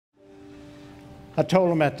I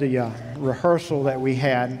told them at the rehearsal that we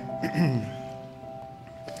had,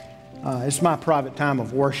 it's my private time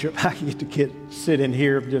of worship. I get to sit in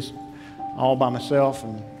here just all by myself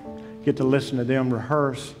and get to listen to them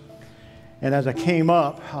rehearse. And as I came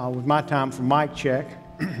up with my time for mic check,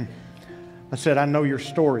 I said, I know your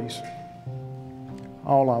stories,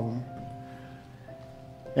 all of them.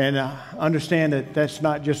 And I understand that that's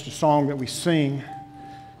not just a song that we sing,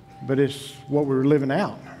 but it's what we're living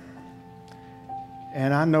out.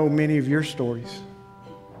 And I know many of your stories.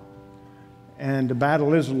 And the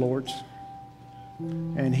battle is the Lord's.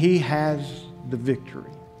 And He has the victory.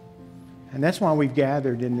 And that's why we've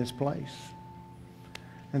gathered in this place.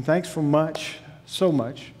 And thanks so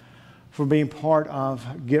much, for being part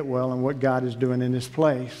of Get Well and what God is doing in this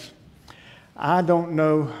place. I don't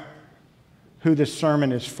know who this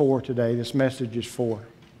sermon is for today, this message is for.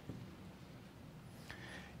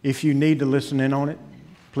 If you need to listen in on it,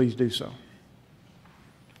 please do so.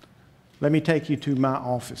 Let me take you to my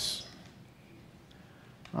office.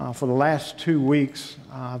 For the last 2 weeks,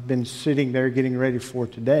 I've been sitting there getting ready for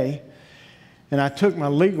today, and I took my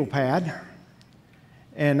legal pad,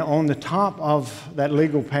 and on the top of that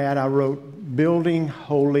legal pad, I wrote, Building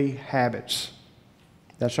Holy Habits.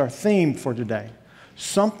 That's our theme for today.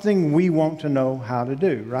 Something we want to know how to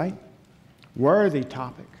do, right? Worthy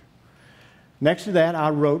topic. Next to that,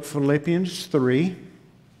 I wrote Philippians 3,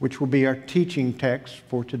 which will be our teaching text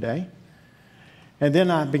for today. And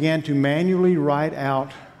then I began to manually write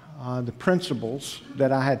out the principles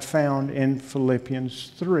that I had found in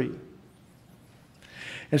Philippians 3.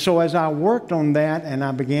 And so as I worked on that and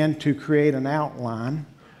I began to create an outline,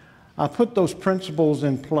 I put those principles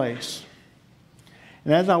in place.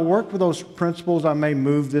 And as I worked with those principles, I may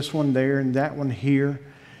move this one there and that one here.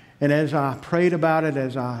 And as I prayed about it,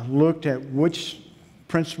 as I looked at which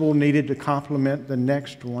principle needed to complement the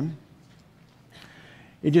next one,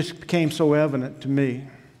 it just became so evident to me,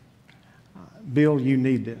 Bill, you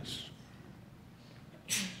need this.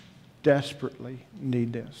 Desperately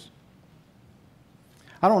need this.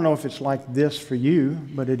 I don't know if it's like this for you,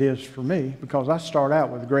 but it is for me, because I start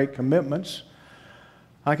out with great commitments.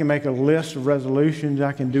 I can make a list of resolutions.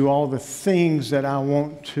 I can do all the things that I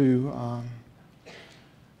want to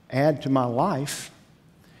add to my life.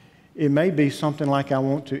 It may be something like I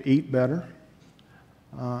want to eat better.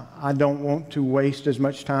 I don't want to waste as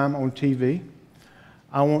much time on TV.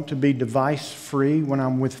 I want to be device-free when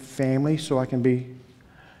I'm with family so I can be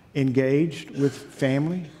engaged with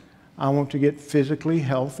family. I want to get physically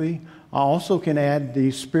healthy. I also can add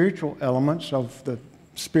the spiritual elements of the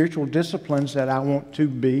spiritual disciplines that I want to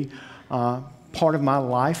be part of my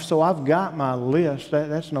life. So I've got my list.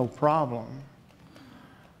 That's no problem.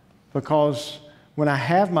 Because when I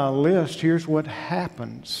have my list, here's what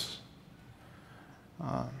happens.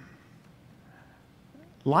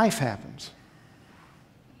 Life happens.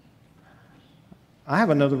 I have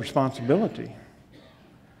another responsibility,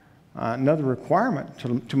 another requirement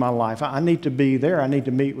to my life. I need to be there. I need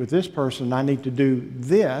to meet with this person. I need to do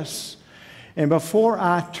this. And before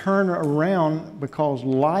I turn around, because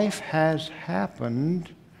life has happened,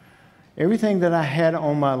 everything that I had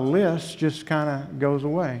on my list just kind of goes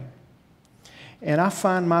away. And I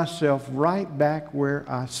find myself right back where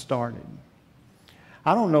I started.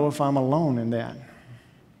 I don't know if I'm alone in that.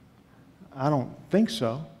 I don't think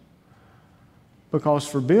so. Because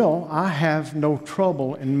for Bill, I have no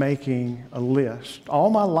trouble in making a list. All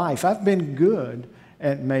my life, I've been good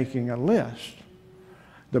at making a list.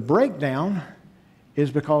 The breakdown is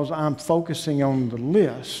because I'm focusing on the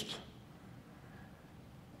list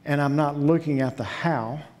and I'm not looking at the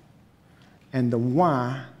how and the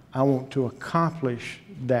why I want to accomplish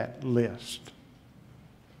that list.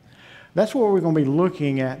 That's what we're going to be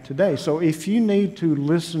looking at today. So if you need to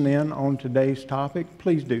listen in on today's topic,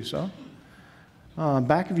 please do so.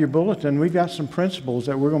 Back of your bulletin, we've got some principles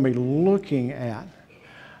that we're going to be looking at.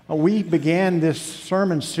 We began this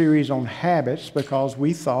sermon series on habits because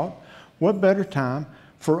we thought, what better time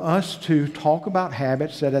for us to talk about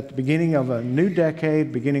habits that at the beginning of a new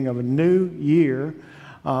decade, beginning of a new year,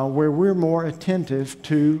 where we're more attentive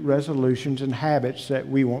to resolutions and habits that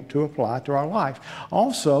we want to apply to our life.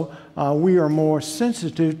 Also, we are more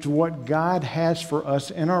sensitive to what God has for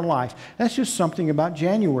us in our life. That's just something about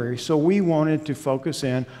January, so we wanted to focus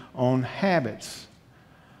in on habits.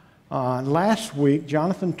 Last week,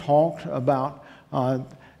 Jonathan talked about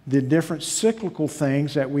the different cyclical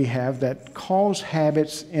things that we have that cause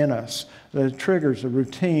habits in us, the triggers, the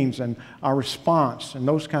routines, and our response, and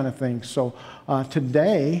those kind of things. So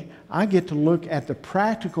today, I get to look at the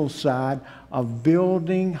practical side of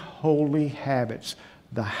building holy habits,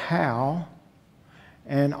 the how,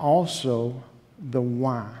 and also the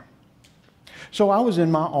why. So I was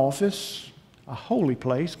in my office, a holy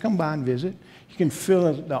place. Come by and visit. You can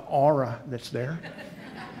feel the aura that's there.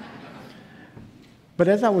 But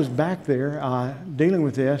as I was back there dealing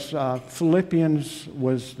with this, Philippians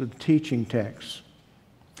was the teaching text.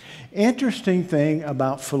 Interesting thing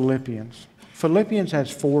about Philippians. Philippians has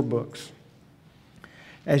 4 books.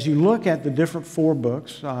 As you look at the different 4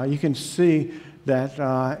 books, you can see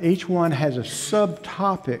that each one has a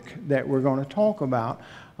subtopic that we're going to talk about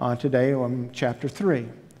today on chapter 3.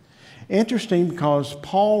 Interesting because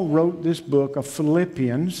Paul wrote this book of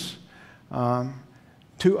Philippians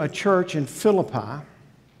to a church in Philippi,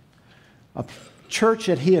 a church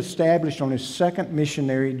that he established on his second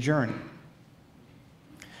missionary journey.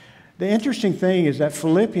 The interesting thing is that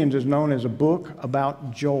Philippians is known as a book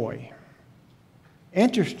about joy.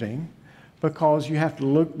 Interesting because you have to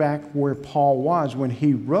look back where Paul was when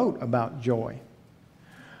he wrote about joy.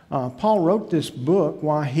 Paul wrote this book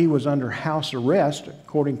while he was under house arrest,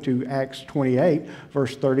 according to Acts 28,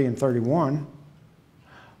 verse 30 and 31,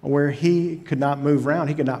 where he could not move around.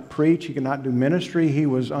 He could not preach. He could not do ministry. He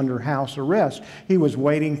was under house arrest. He was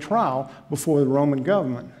waiting trial before the Roman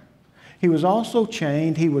government. He was also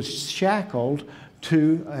chained. He was shackled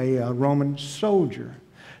to a Roman soldier.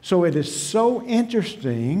 So it is so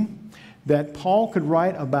interesting that Paul could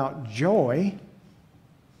write about joy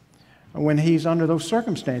when he's under those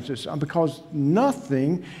circumstances, because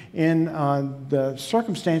nothing in the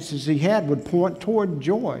circumstances he had would point toward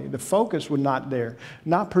joy. The focus would not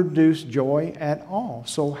produce joy at all.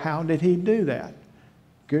 So how did he do that?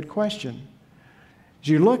 Good question. As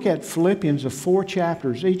you look at Philippians, the 4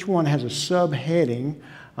 chapters, each one has a subheading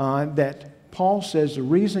that Paul says the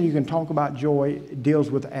reason you can talk about joy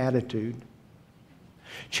deals with attitude.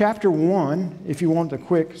 Chapter 1, if you want the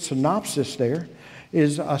quick synopsis there,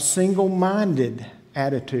 is a single-minded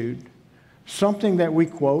attitude. Something that we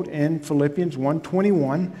quote in Philippians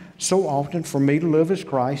 1:21 so often, for me to live is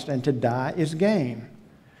Christ and to die is gain.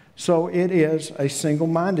 So it is a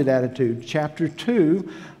single-minded attitude. Chapter 2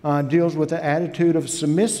 deals with the attitude of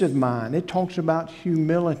submissive mind. It talks about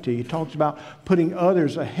humility. It talks about putting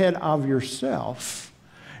others ahead of yourself.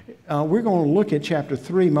 We're going to look at chapter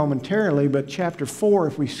 3 momentarily, but chapter 4,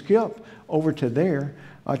 if we skip over to there,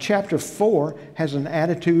 chapter 4 has an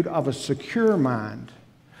attitude of a secure mind,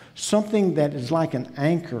 something that is like an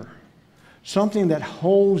anchor, something that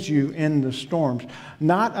holds you in the storms,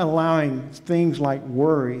 not allowing things like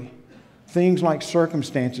worry, things like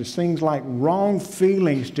circumstances, things like wrong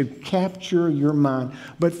feelings to capture your mind,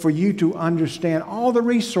 but for you to understand all the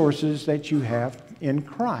resources that you have in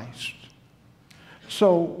Christ.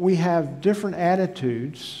 So we have different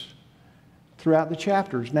attitudes throughout the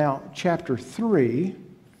chapters. Now, chapter 3,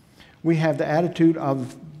 we have the attitude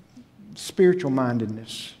of spiritual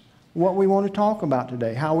mindedness. What we want to talk about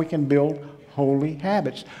today, how we can build holy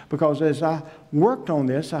habits. Because as I worked on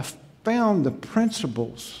this, I found the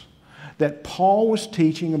principles that Paul was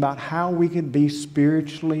teaching about how we could be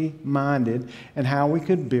spiritually minded and how we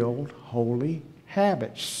could build holy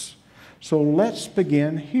habits. So let's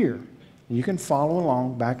begin here. You can follow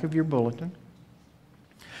along back of your bulletin.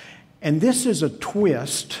 And this is a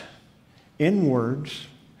twist in words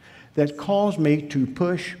that caused me to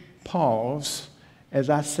push pause as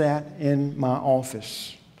I sat in my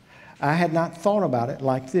office. I had not thought about it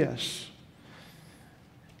like this.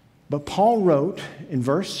 But Paul wrote in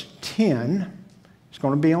verse 10, it's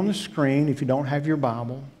going to be on the screen if you don't have your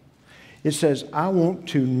Bible. It says, I want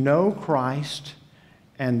to know Christ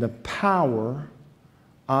and the power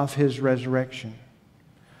of His resurrection.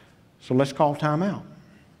 So let's call time out.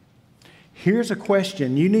 Here's a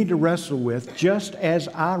question you need to wrestle with, just as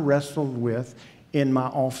I wrestled with in my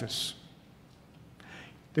office.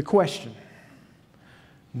 The question,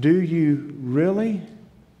 do you really,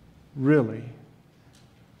 really,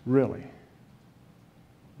 really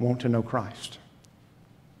want to know Christ?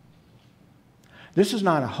 This is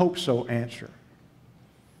not a hope so answer.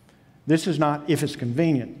 This is not if it's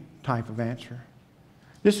convenient type of answer.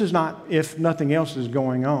 This is not if nothing else is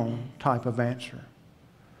going on type of answer.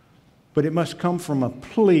 But it must come from a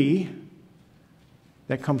plea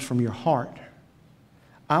that comes from your heart.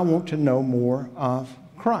 I want to know more of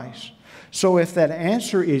Christ. So if that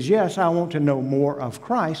answer is yes, I want to know more of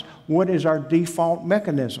Christ, what is our default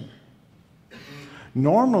mechanism?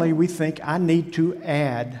 Normally we think I need to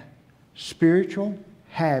add spiritual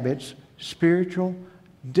habits, spiritual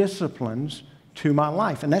disciplines to my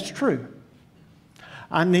life. And that's true.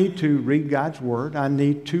 I need to read God's Word. I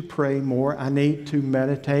need to pray more. I need to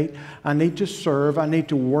meditate. I need to serve. I need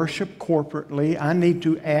to worship corporately. I need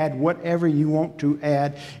to add whatever you want to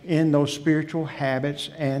add in those spiritual habits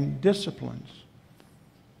and disciplines.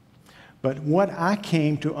 But what I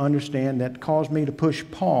came to understand that caused me to push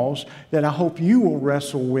pause, that I hope you will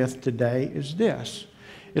wrestle with today, is this.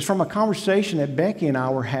 It's from a conversation that Becky and I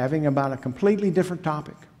were having about a completely different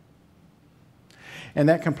topic. And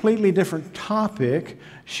that completely different topic,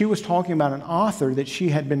 she was talking about an author that she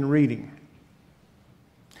had been reading.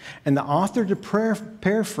 And the author, to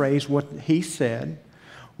paraphrase what he said,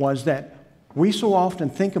 was that we so often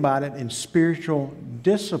think about it in spiritual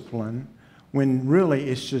discipline when really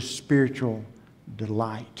it's just spiritual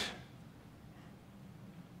delight.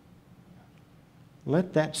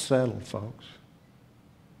 Let that settle, folks.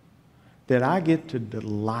 That I get to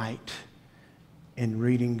delight in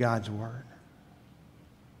reading God's Word.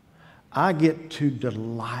 I get to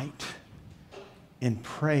delight in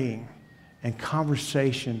praying and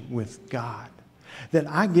conversation with God. That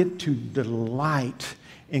I get to delight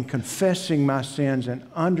in confessing my sins and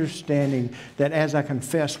understanding that as I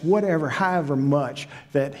confess whatever, however much,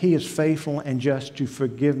 that He is faithful and just to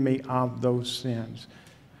forgive me of those sins.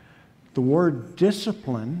 The word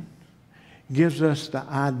discipline gives us the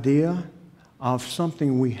idea of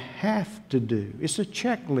something we have to do. It's a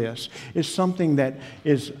checklist. It's something that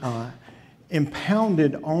is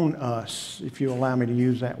impounded on us, if you allow me to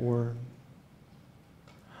use that word.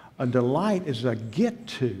 A delight is a get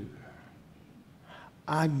to.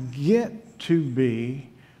 I get to be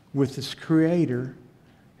with this Creator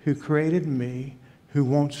who created me, who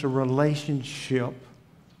wants a relationship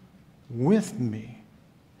with me.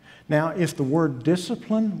 Now, if the word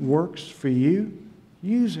discipline works for you,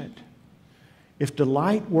 use it. If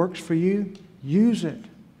delight works for you, use it.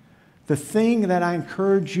 The thing that I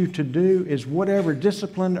encourage you to do is whatever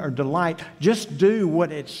discipline or delight, just do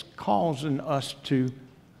what it's causing us to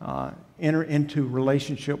enter into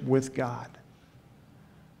relationship with God.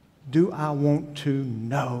 Do I want to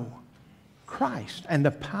know Christ and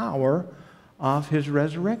the power of His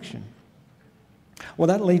resurrection? Well,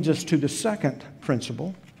 that leads us to the second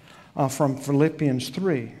principle from Philippians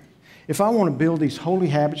 3. If I want to build these holy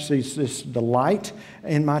habits, this delight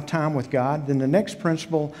in my time with God, then the next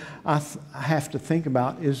principle I have to think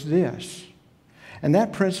about is this. And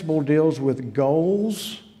that principle deals with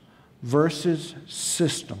goals versus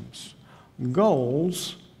systems.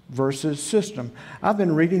 Goals versus system. I've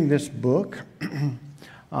been reading this book.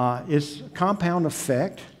 It's Compound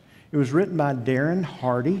Effect. It was written by Darren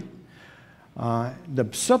Hardy. The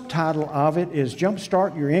subtitle of it is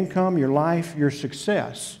Jumpstart Your Income, Your Life, Your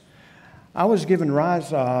Success. I was given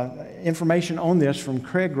information on this from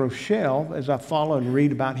Craig Rochelle as I follow and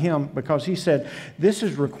read about him, because he said, this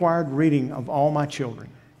is required reading of all my children.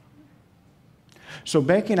 So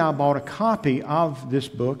Becky and I bought a copy of this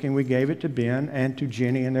book, and we gave it to Ben and to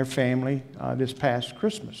Jenny and their family this past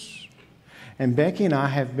Christmas. And Becky and I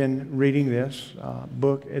have been reading this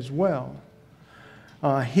book as well.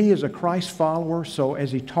 He is a Christ follower, so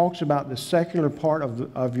as he talks about the secular part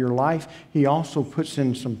of your life, he also puts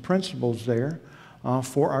in some principles there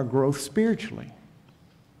for our growth spiritually.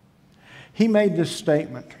 He made this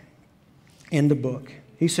statement in the book.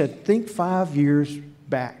 He said, think 5 years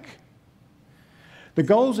back. The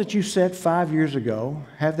goals that you set 5 years ago,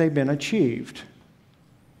 have they been achieved?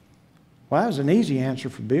 Well, that was an easy answer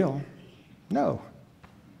for Bill. No.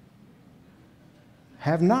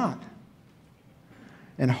 Have not.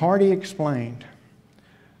 And Hardy explained,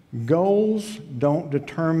 goals don't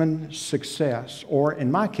determine success, or in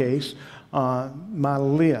my case, my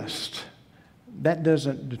list. That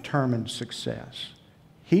doesn't determine success.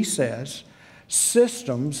 He says,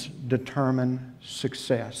 systems determine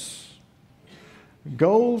success.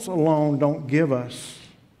 Goals alone don't give us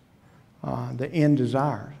the end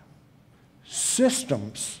desire.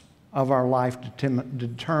 Systems of our life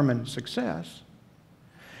determine success.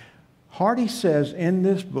 Hardy says in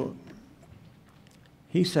this book,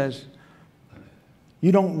 he says,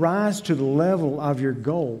 you don't rise to the level of your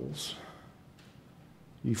goals.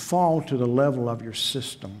 You fall to the level of your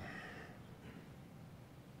system.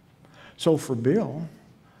 So for Bill,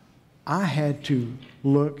 I had to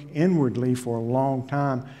look inwardly for a long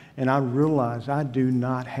time, and I realized I do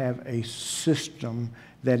not have a system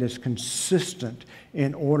that is consistent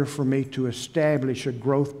in order for me to establish a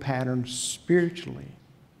growth pattern spiritually.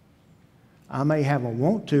 I may have a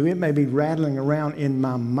want to. It may be rattling around in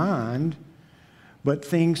my mind, but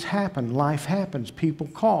things happen. Life happens. People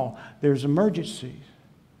call. There's emergencies.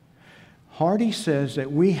 Hardy says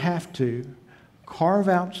that we have to carve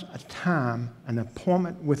out a time, an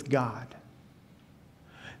appointment with God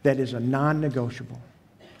that is a non-negotiable.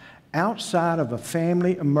 Outside of a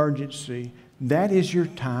family emergency, that is your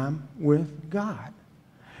time with God.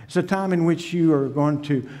 It's a time in which you are going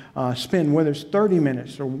to spend, whether it's 30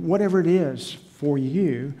 minutes or whatever it is, for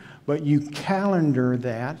you, but you calendar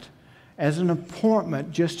that as an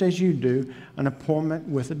appointment, just as you do an appointment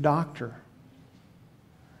with a doctor.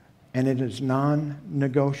 And it is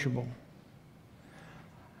non-negotiable.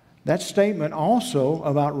 That statement also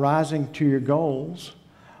about rising to your goals,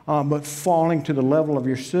 but falling to the level of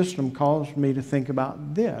your system, caused me to think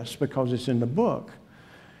about this because it's in the book.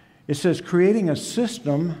 It says creating a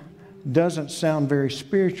system doesn't sound very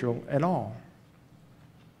spiritual at all.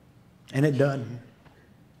 And it doesn't.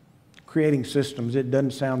 Creating systems, it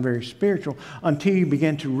doesn't sound very spiritual until you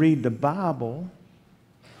begin to read the Bible,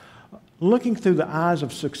 looking through the eyes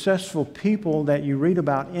of successful people that you read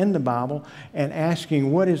about in the Bible and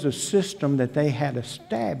asking what is a system that they had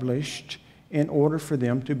established in order for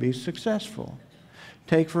them to be successful.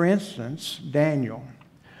 Take, for instance, Daniel.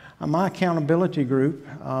 My accountability group,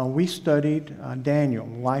 we studied Daniel,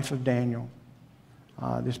 the life of Daniel,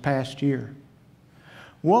 this past year.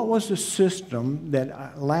 What was the system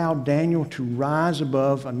that allowed Daniel to rise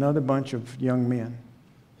above another bunch of young men?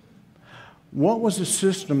 What was the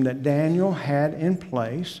system that Daniel had in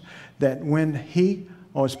place that when he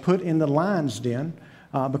was put in the lion's den,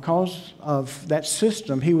 because of that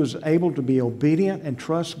system, he was able to be obedient and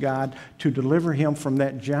trust God to deliver him from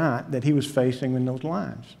that giant that he was facing in those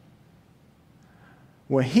lions?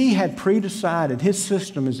 Well, he had pre-decided, his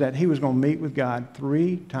system is that he was going to meet with God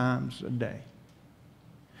 3 times a day.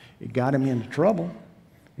 It got him into trouble.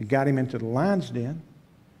 It got him into the lion's den.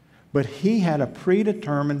 But he had a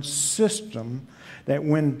predetermined system that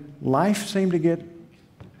when life seemed to get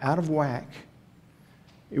out of whack,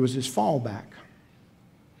 it was his fallback.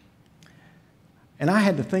 And I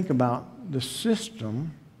had to think about the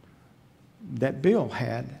system that Bill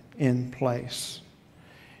had in place.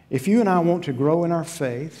 If you and I want to grow in our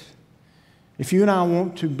faith, if you and I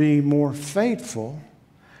want to be more faithful,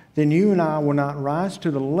 then you and I will not rise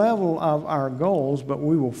to the level of our goals, but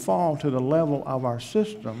we will fall to the level of our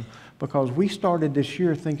system, because we started this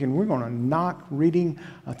year thinking we're going to knock reading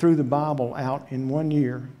through the Bible out in 1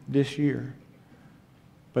 year, this year.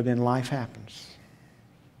 But then life happens.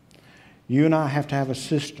 You and I have to have a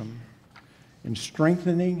system in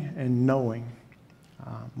strengthening and knowing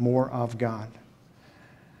more of God.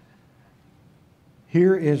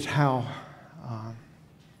 Here is how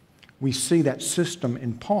we see that system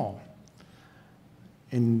in Paul.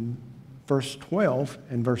 In verse 12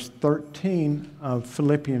 and verse 13 of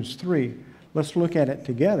Philippians 3. Let's look at it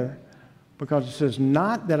together, because it says,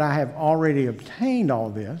 not that I have already obtained all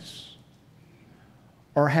this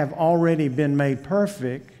or have already been made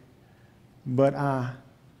perfect, but I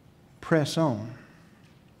press on.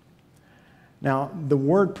 Now, the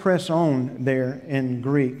word press on there in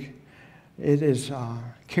Greek, it is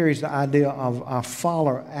carries the idea of a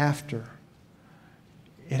follower after.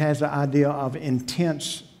 It has the idea of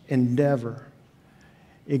intense endeavor.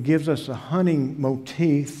 It gives us a hunting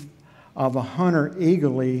motif of a hunter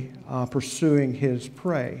eagerly pursuing his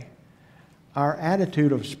prey. Our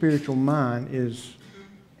attitude of spiritual mind is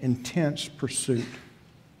intense pursuit.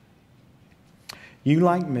 You,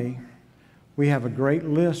 like me, we have a great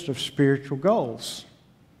list of spiritual goals.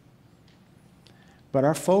 But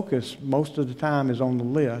our focus most of the time is on the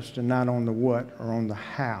list and not on the what or on the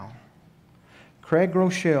how. Craig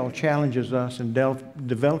Groeschel challenges us in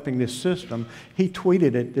developing this system. He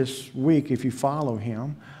tweeted it this week if you follow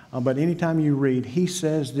him. But anytime you read, he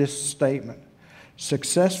says this statement: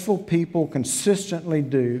 successful people consistently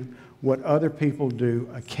do what other people do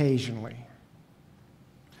occasionally.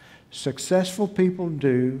 Successful people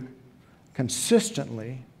do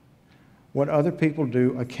consistently what other people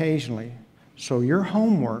do occasionally. So your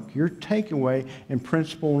homework, your takeaway in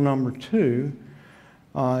principle number 2,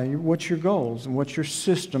 what's your goals and what's your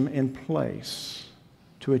system in place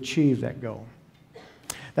to achieve that goal?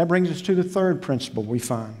 That brings us to the third principle we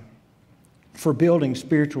find for building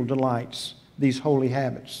spiritual delights, these holy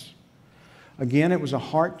habits. Again, it was a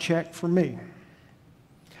heart check for me.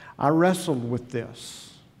 I wrestled with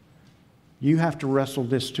this. You have to wrestle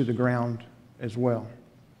this to the ground as well.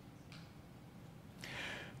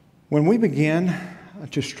 When we begin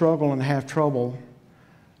to struggle and have trouble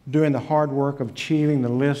doing the hard work of achieving the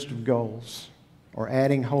list of goals or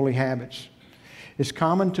adding holy habits, it's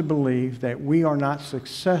common to believe that we are not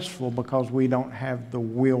successful because we don't have the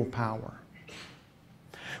willpower.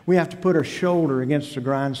 We have to put our shoulder against the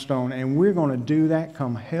grindstone, and we're going to do that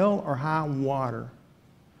come hell or high water.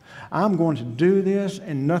 I'm going to do this,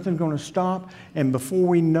 and nothing's going to stop, and before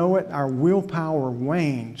we know it, our willpower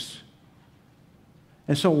wanes.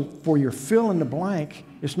 And so for your fill in the blank,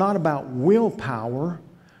 it's not about willpower,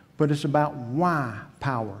 but it's about why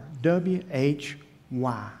power,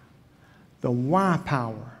 W-H-Y. The why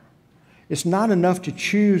power It's not enough to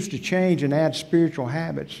choose to change and add spiritual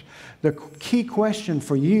habits. The key question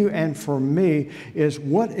for you and for me is,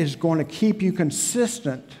 what is going to keep you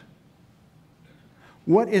consistent?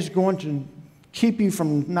 What is going to keep you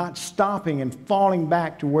from not stopping and falling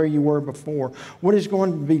back to where you were before? What is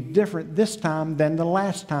going to be different this time than the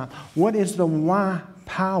last time? What is the why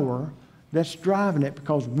power that's driving it?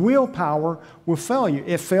 Because willpower will fail you.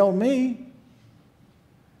 It failed me.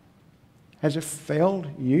 Has it failed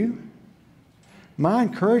you? My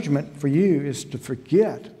encouragement for you is to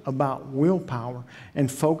forget about willpower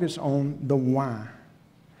and focus on the why.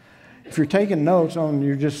 If you're taking notes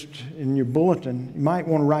in your bulletin, you might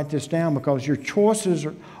want to write this down, because your choices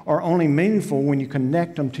are only meaningful when you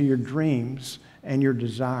connect them to your dreams and your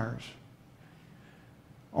desires.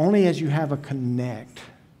 Only as you have a connect,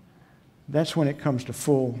 that's when it comes to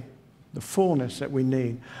the fullness that we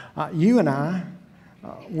need. You and I,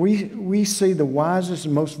 we see the wisest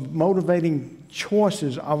and most motivating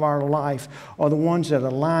choices of our life are the ones that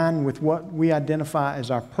align with what we identify as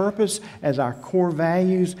our purpose, as our core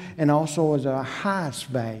values, and also as our highest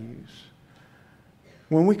values.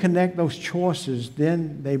 When we connect those choices,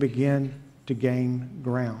 then they begin to gain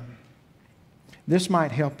ground. This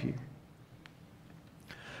might help you.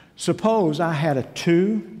 Suppose I had a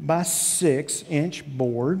 2 by 6 inch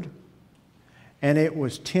board and it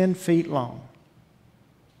was 10 feet long.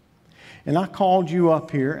 And I called you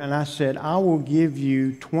up here and I said, I will give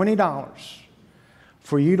you $20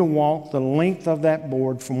 for you to walk the length of that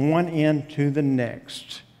board from one end to the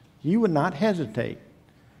next. You would not hesitate.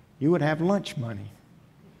 You would have lunch money.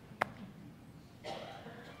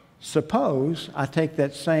 Suppose I take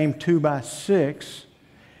that same 2 by 6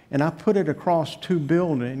 and I put it across 2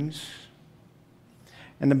 buildings,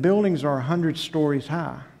 and the buildings are 100 stories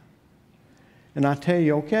high. And I tell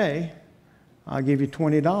you, okay, I'll give you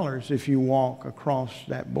 $20 if you walk across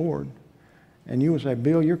that board. And you will say,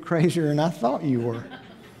 Bill, you're crazier than I thought you were.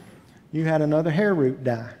 You had another hair root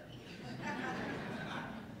die.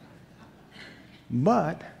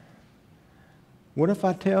 But what if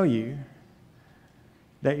I tell you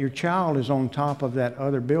that your child is on top of that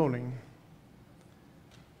other building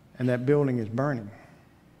and that building is burning?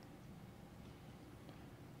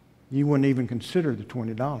 You wouldn't even consider the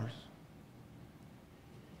 $20.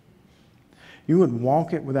 You would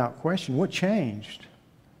walk it without question. What changed?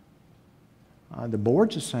 The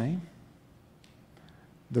board's the same.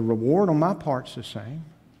 The reward on my part's the same.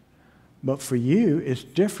 But for you, it's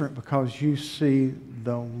different because you see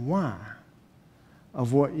the why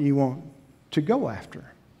of what you want to go after.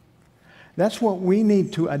 That's what we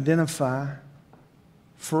need to identify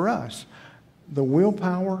for us. The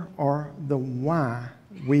willpower or the why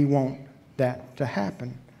we want that to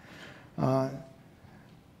happen.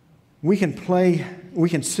 We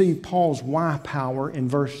can see Paul's why power in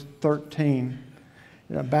verse 13.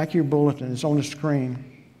 Back of your bulletin, it's on the screen.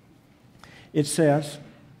 It says,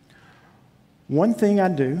 one thing I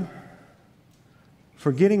do,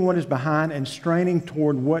 forgetting what is behind and straining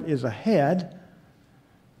toward what is ahead,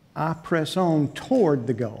 I press on toward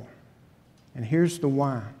the goal. And here's the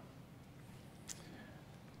why.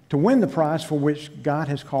 To win the prize for which God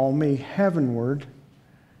has called me heavenward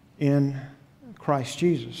in Christ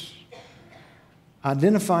Jesus.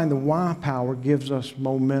 Identifying the why power gives us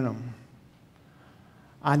momentum.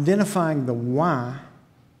 Identifying the why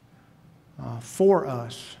for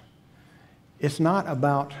us, it's not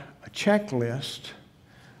about a checklist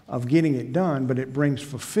of getting it done, but it brings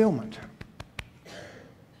fulfillment.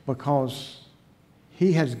 Because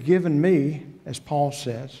He has given me, as Paul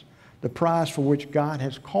says, the prize for which God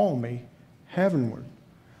has called me heavenward.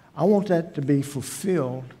 I want that to be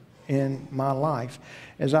fulfilled in my life.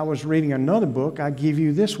 As I was reading another book, I give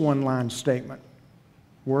you this one-line statement,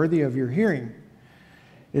 worthy of your hearing.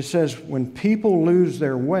 It says, when people lose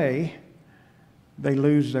their way, they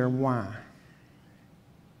lose their why.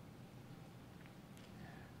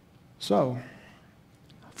 So,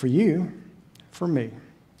 for you, for me,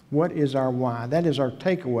 what is our why? That is our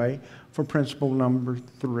takeaway for principle number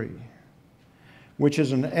 3, which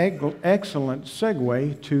is an excellent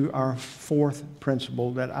segue to our 4th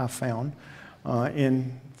principle that I found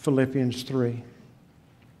in Philippians 3.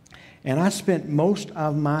 And I spent most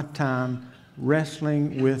of my time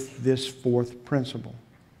wrestling with this 4th principle.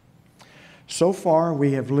 So far,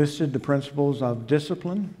 we have listed the principles of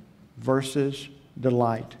discipline versus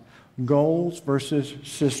delight, goals versus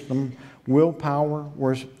system, willpower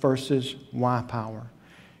versus why power.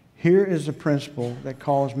 Here is a principle that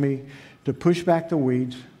caused me to push back the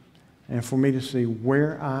weeds and for me to see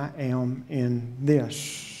where I am in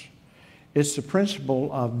this. It's the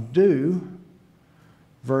principle of do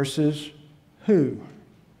versus who.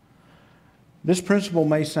 This principle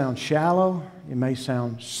may sound shallow, it may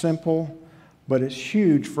sound simple, but it's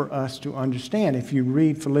huge for us to understand. If you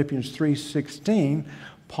read Philippians 3:16,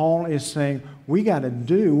 Paul is saying we got to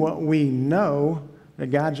do what we know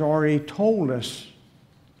that God's already told us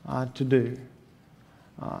to do.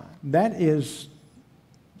 That is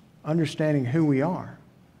understanding who we are.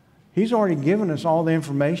 He's already given us all the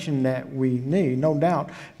information that we need. No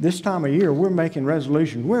doubt, this time of year, we're making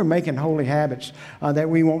resolutions. We're making holy habits that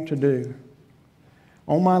we want to do.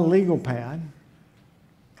 On my legal pad,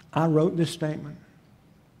 I wrote this statement.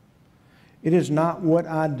 It is not what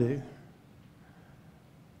I do,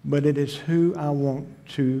 but it is who I want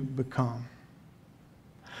to become.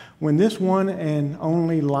 When this one and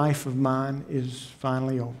only life of mine is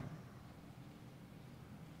finally over,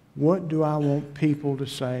 what do I want people to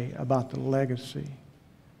say about the legacy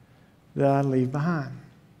that I leave behind?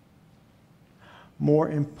 More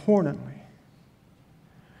importantly,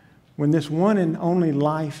 when this one and only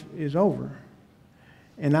life is over,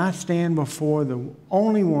 and I stand before the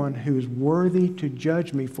only one who is worthy to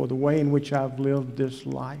judge me for the way in which I've lived this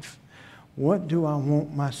life, what do I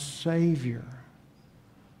want my Savior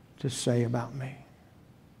to say about me?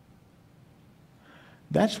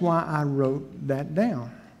 That's why I wrote that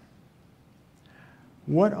down.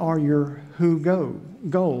 What are your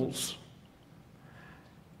goals?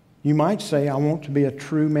 You might say, I want to be a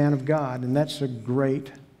true man of God, and that's a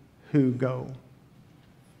great who goal.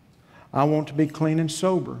 I want to be clean and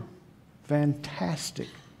sober. Fantastic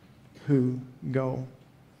who goal.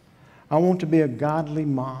 I want to be a godly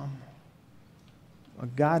mom, a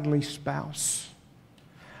godly spouse.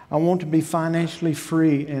 I want to be financially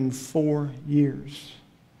free in 4 years.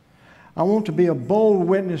 I want to be a bold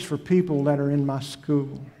witness for people that are in my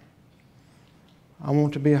school. I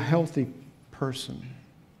want to be a healthy person.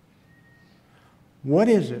 What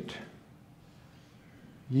is it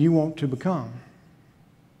you want to become?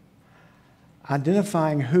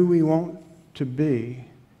 Identifying who we want to be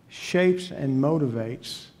shapes and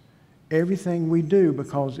motivates everything we do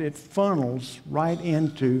because it funnels right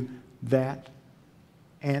into that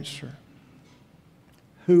answer.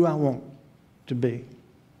 Who I want to be.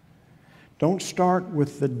 Don't start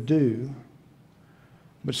with the do,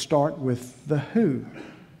 but start with the who.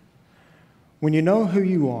 When you know who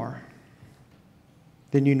you are,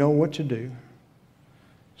 then you know what to do,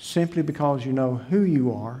 simply because you know who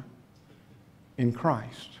you are in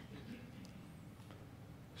Christ.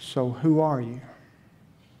 So who are you?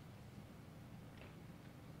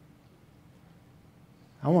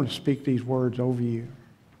 I want to speak these words over you.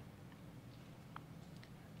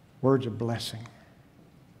 Words of blessing.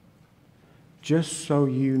 Just so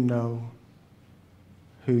you know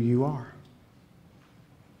who you are.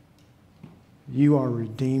 You are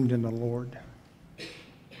redeemed in the Lord.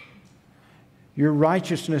 Your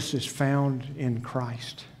righteousness is found in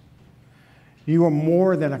Christ. You are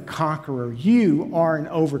more than a conqueror. You are an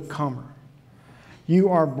overcomer. You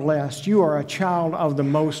are blessed. You are a child of the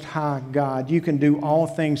Most High God. You can do all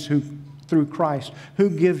things through Christ,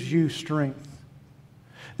 who gives you strength.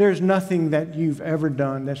 There's nothing that you've ever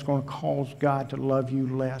done that's going to cause God to love you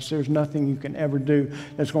less. There's nothing you can ever do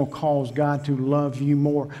that's going to cause God to love you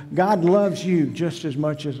more. God loves you just as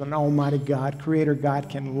much as an almighty God, Creator God,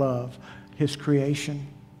 can love His creation.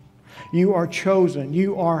 You are chosen.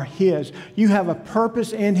 You are His. You have a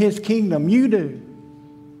purpose in His kingdom. You do.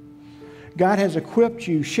 God has equipped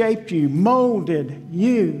you, shaped you, molded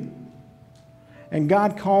you. And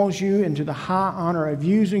God calls you into the high honor of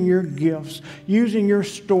using your gifts, using your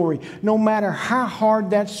story, no matter how hard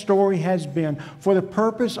that story has been, for the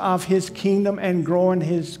purpose of His kingdom and growing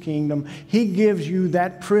His kingdom. He gives you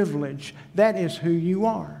that privilege. That is who you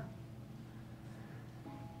are.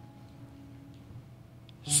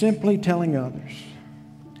 Simply telling others,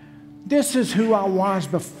 this is who I was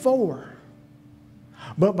before,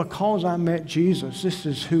 but because I met Jesus, this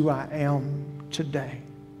is who I am today.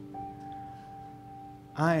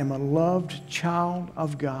 I am a loved child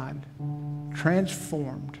of God,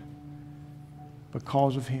 transformed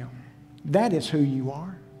because of Him. That is who you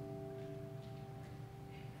are.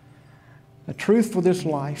 The truth for this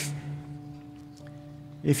life,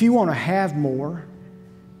 if you want to have more,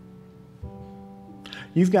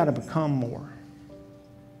 you've got to become more.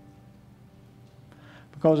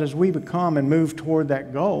 Because as we become and move toward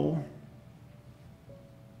that goal,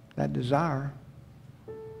 that desire,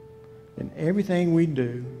 and everything we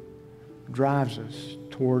do drives us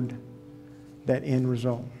toward that end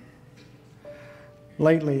result.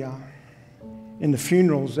 Lately, in the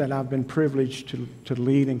funerals that I've been privileged to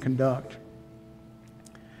lead and conduct,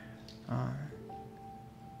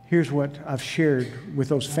 here's what I've shared with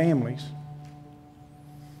those families.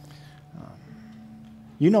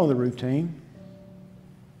 You know the routine.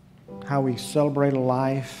 How we celebrate a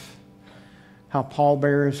life, how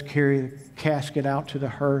pallbearers carry the casket out to the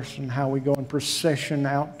hearse, and how we go in procession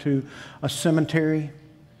out to a cemetery,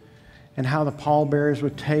 and how the pallbearers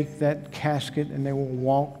would take that casket and they will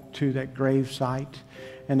walk to that grave site,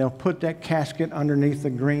 and they'll put that casket underneath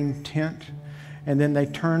the green tent, and then they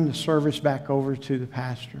turn the service back over to the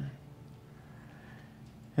pastor.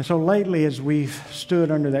 And so lately, as we've stood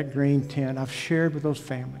under that green tent, I've shared with those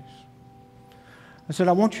families. I said,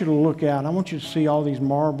 I want you to look out. I want you to see all these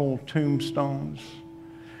marble tombstones.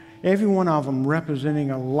 Every one of them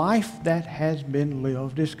representing a life that has been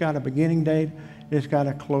lived. It's got a beginning date. It's got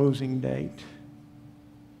a closing date.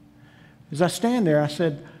 As I stand there, I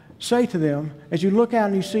said, say to them, as you look out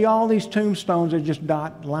and you see all these tombstones that just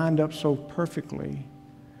lined up so perfectly,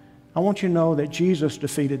 I want you to know that Jesus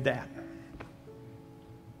defeated that.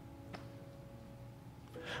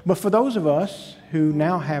 But for those of us who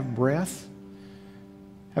now have breath,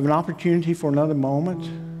 have an opportunity for another moment,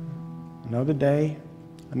 another day,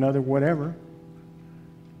 another whatever,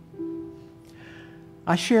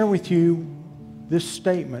 I share with you this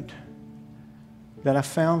statement that I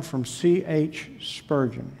found from C.H.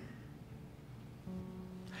 Spurgeon.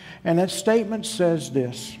 And that statement says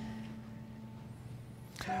this: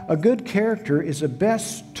 a good character is the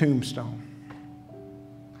best tombstone.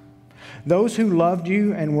 Those who loved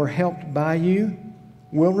you and were helped by you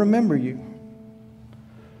will remember you.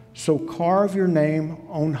 So carve your name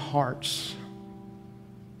on hearts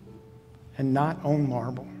and not on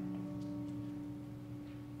marble.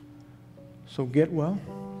 So get well.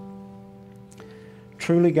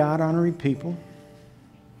 Truly God-honoring people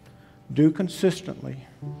do consistently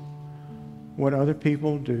what other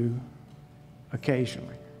people do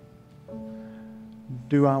occasionally.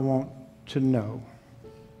 Do I want to know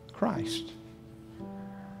Christ?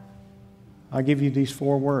 I'll give you these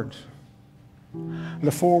 4 words.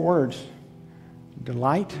 The 4 words: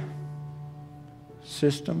 delight,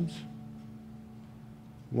 systems,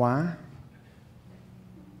 why,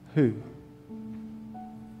 who.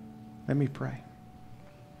 Let me pray.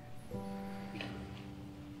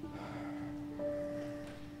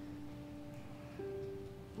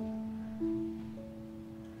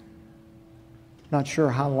 Not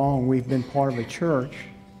sure how long we've been part of a church,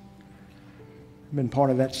 been part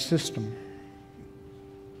of that system.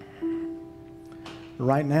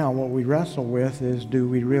 Right now, what we wrestle with is, do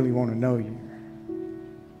we really want to know you?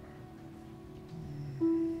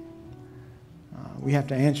 We have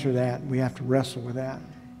to answer that. We have to wrestle with that.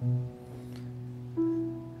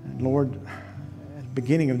 And Lord, at the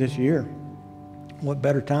beginning of this year, what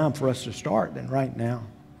better time for us to start than right now?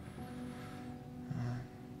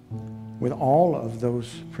 With all of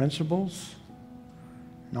those principles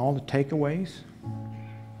and all the takeaways.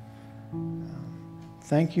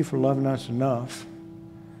 Thank you for loving us enough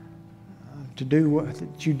to do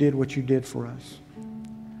what you did for us.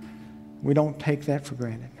 We don't take that for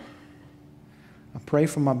granted. I pray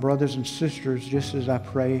for my brothers and sisters just as I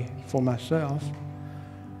pray for myself,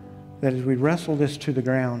 that as we wrestle this to the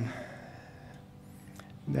ground,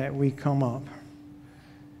 that we come up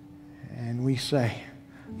and we say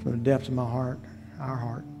from the depths of my heart, our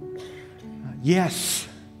heart, yes,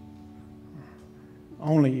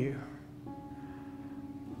 only you.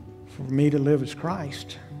 For me to live as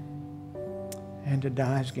Christ and to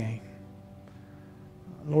die as gain.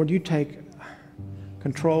 Lord, you take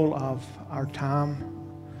control of our time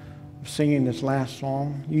of singing this last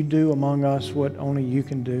song. You do among us what only you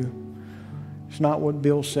can do. It's not what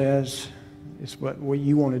Bill says. It's what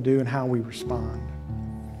you want to do and how we respond.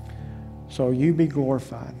 So you be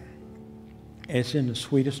glorified. It's in the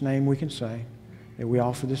sweetest name we can say that we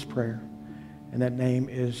offer this prayer. And that name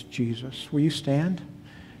is Jesus. Will you stand?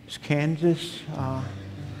 As Candace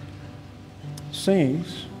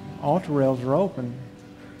sings, altar rails are open.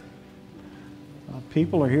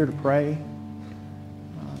 People are here to pray.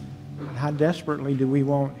 How desperately do we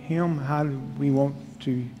want Him? How do we want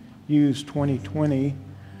to use 2020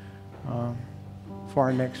 for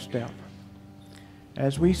our next step?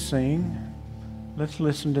 As we sing, let's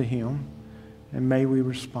listen to Him, and may we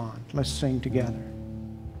respond. Let's sing together.